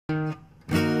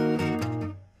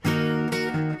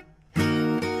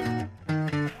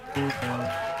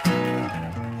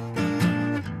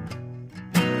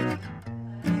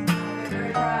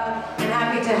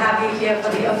here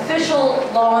for the official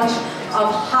launch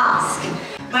of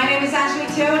HASK. My name is Ashley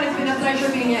Too, and it's been a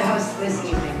pleasure being your host this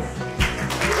evening.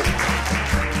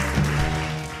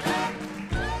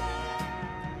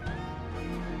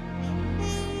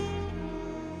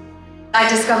 I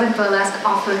discovered burlesque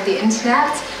off of the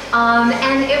internet,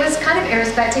 and it was kind of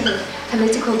irrespective of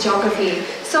political geography.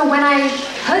 So when I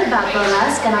heard about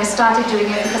burlesque and I started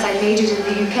doing it because I majored in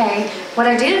the UK, what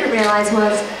I didn't realize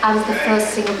was I was the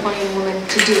first Singaporean woman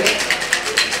to do it.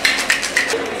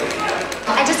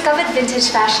 I discovered vintage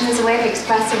fashion as a way of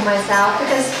expressing myself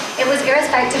because it was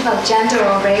irrespective of gender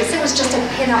or race. It was just a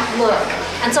pin-up look.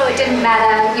 And so it didn't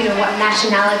matter, you know, what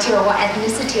nationality or what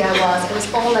ethnicity I was. It was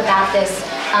all about this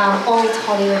old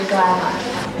Hollywood glamour.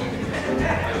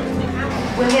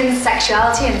 Women's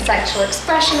sexuality and sexual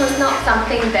expression was not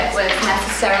something that was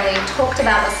necessarily talked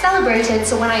about or celebrated.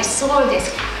 So when I saw this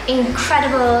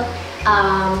incredible,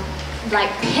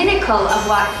 like pinnacle of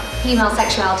what female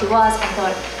sexuality was, I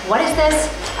thought, what is this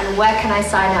and where can I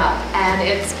sign up? And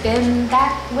it's been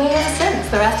that way ever since.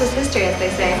 The rest is history, as they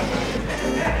say.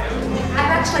 I'm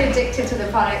actually addicted to the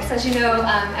products. As you know,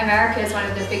 America is one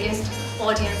of the biggest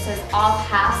audiences of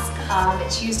HASK.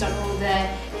 It's used on all the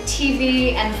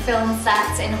TV and film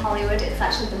sets in Hollywood. It's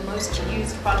actually the most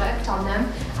used product on them.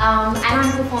 And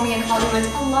I'm performing in Hollywood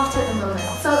a lot at the moment.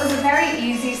 So it was a very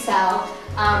easy sell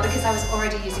because I was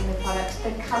already using the product.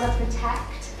 The Color Protect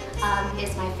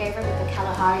is my favorite with the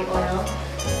Kalahari oil.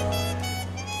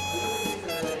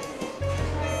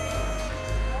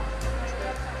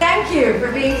 Thank you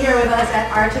for being here with us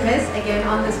at Artemis again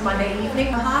on this Monday evening.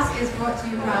 HASK is brought to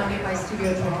you proudly by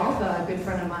Studio 12. A good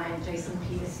friend of mine, Jason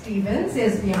P. Stevens,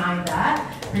 is behind that.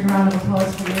 Big round of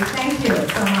applause for you. Thank you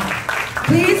so much.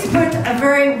 Please put a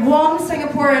very warm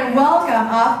Singaporean welcome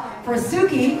up for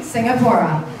Sukki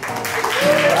Singapora.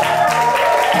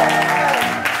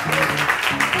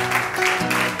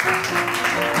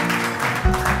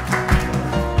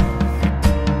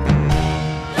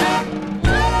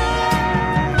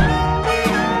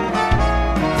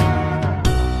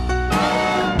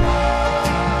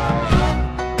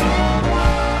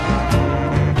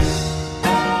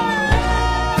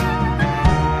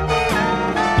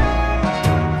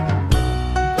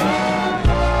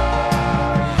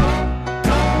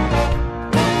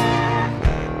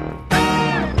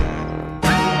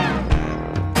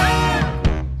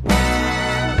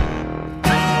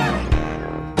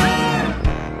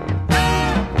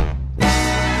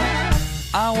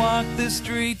 I walk the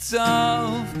streets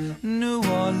of New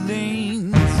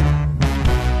Orleans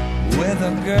with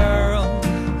a girl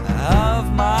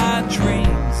of my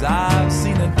dreams. I've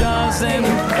seen a dozen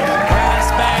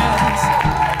brass bands.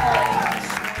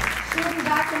 She'll be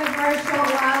back in a very short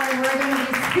while, and we're going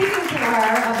to be speaking to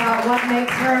her about what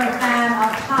makes her a fan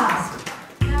of HASK.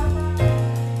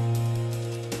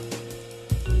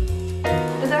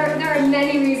 There are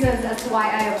many reasons as to why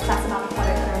I obsess about the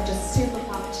product, and I'm just super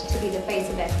pumped to be the face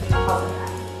of it because of that.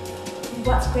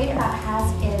 What's great about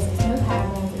HASK is it's no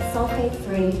parabens, it's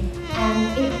sulfate-free,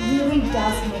 and it really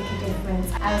does make a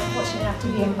difference. I was fortunate enough to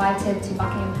be invited to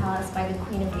Buckingham Palace by the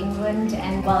Queen of England,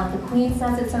 and well, if the Queen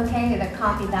says it's okay, there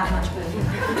can't be that much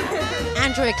boo.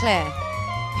 Andrea Claire,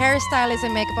 hairstylist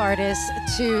and makeup artist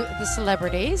to the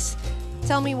celebrities.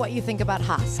 Tell me what you think about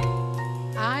HASK.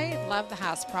 I love the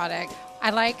HASK product. I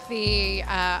like the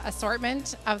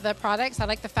assortment of the products. I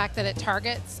like the fact that it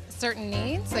targets certain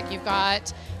needs. Like you've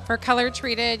got, for color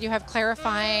treated, you have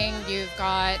clarifying, you've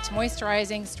got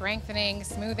moisturizing, strengthening,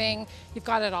 smoothing, you've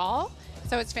got it all.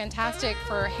 So it's fantastic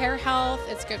for hair health,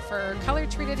 it's good for color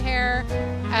treated hair.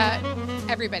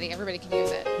 Everybody can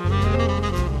use it.